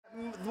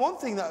one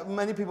thing that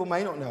many people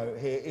may not know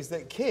here is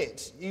that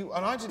Kit, and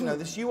I didn't know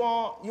this,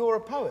 you're a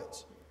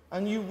poet.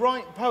 And you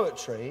write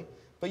poetry,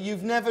 but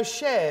you've never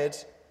shared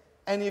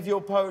any of your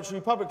poetry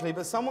publicly.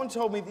 But someone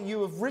told me that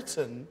you have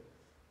written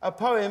a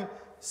poem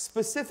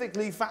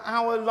specifically for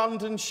our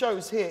London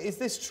shows here. Is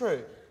this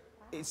true?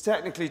 It's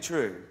technically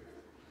true,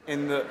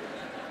 in that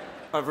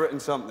I've written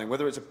something.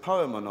 Whether it's a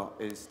poem or not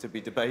is to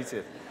be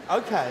debated.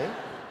 OK.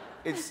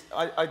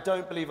 I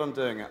don't believe I'm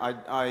doing it.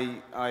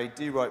 I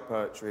do write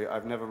poetry.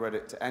 I've never read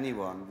it to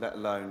anyone, let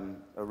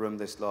alone a room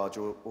this large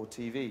or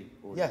TV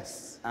audience.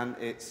 Yes. And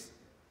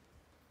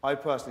I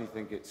personally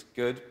think it's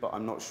good, but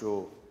I'm not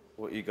sure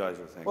what you guys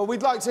will think. Well,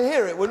 we'd like to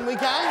hear it, wouldn't we,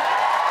 gang?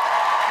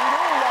 We'd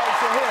all like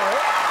to hear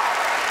it.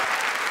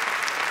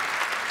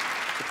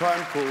 The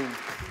poem called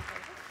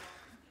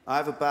I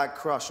Have a Bad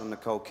Crush on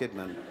Nicole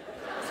Kidman.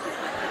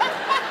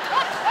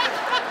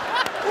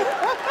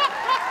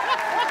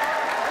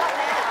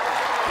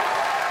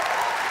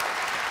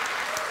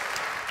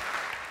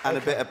 And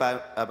a bit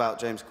about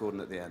James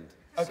Corden at the end.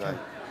 OK.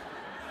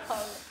 So.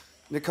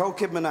 Nicole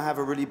Kidman, I have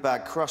a really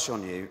bad crush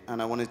on you,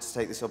 and I wanted to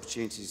take this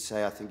opportunity to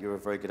say I think you're a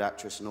very good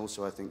actress, and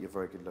also I think you're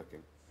very good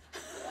looking.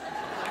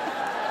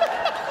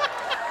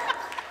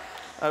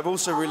 I've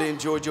also really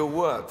enjoyed your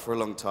work for a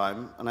long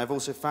time, and I've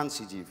also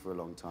fancied you for a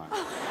long time.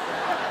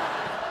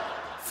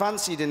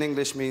 Fancied in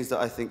English means that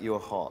I think you are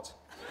hot.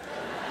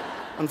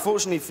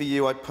 Unfortunately for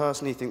you, I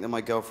personally think that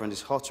my girlfriend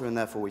is hotter, and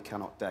therefore we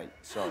cannot date.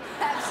 Sorry.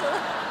 Absolutely.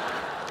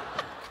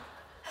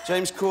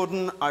 James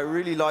Corden, I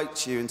really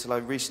liked you until I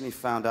recently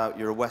found out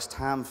you're a West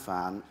Ham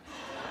fan.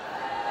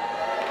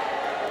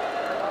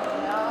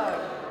 No.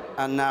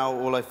 And now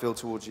all I feel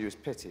towards you is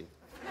pity.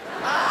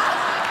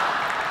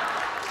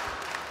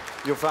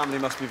 Your family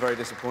must be very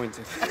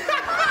disappointed.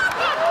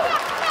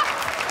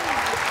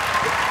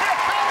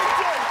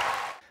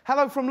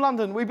 Hello from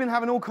London. We've been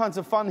having all kinds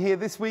of fun here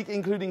this week,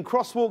 including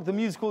Crosswalk, the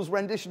musical's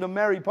rendition of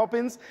Mary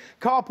Poppins,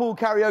 Carpool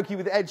Karaoke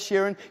with Ed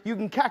Sheeran. You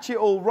can catch it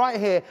all right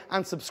here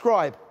and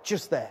subscribe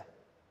just there.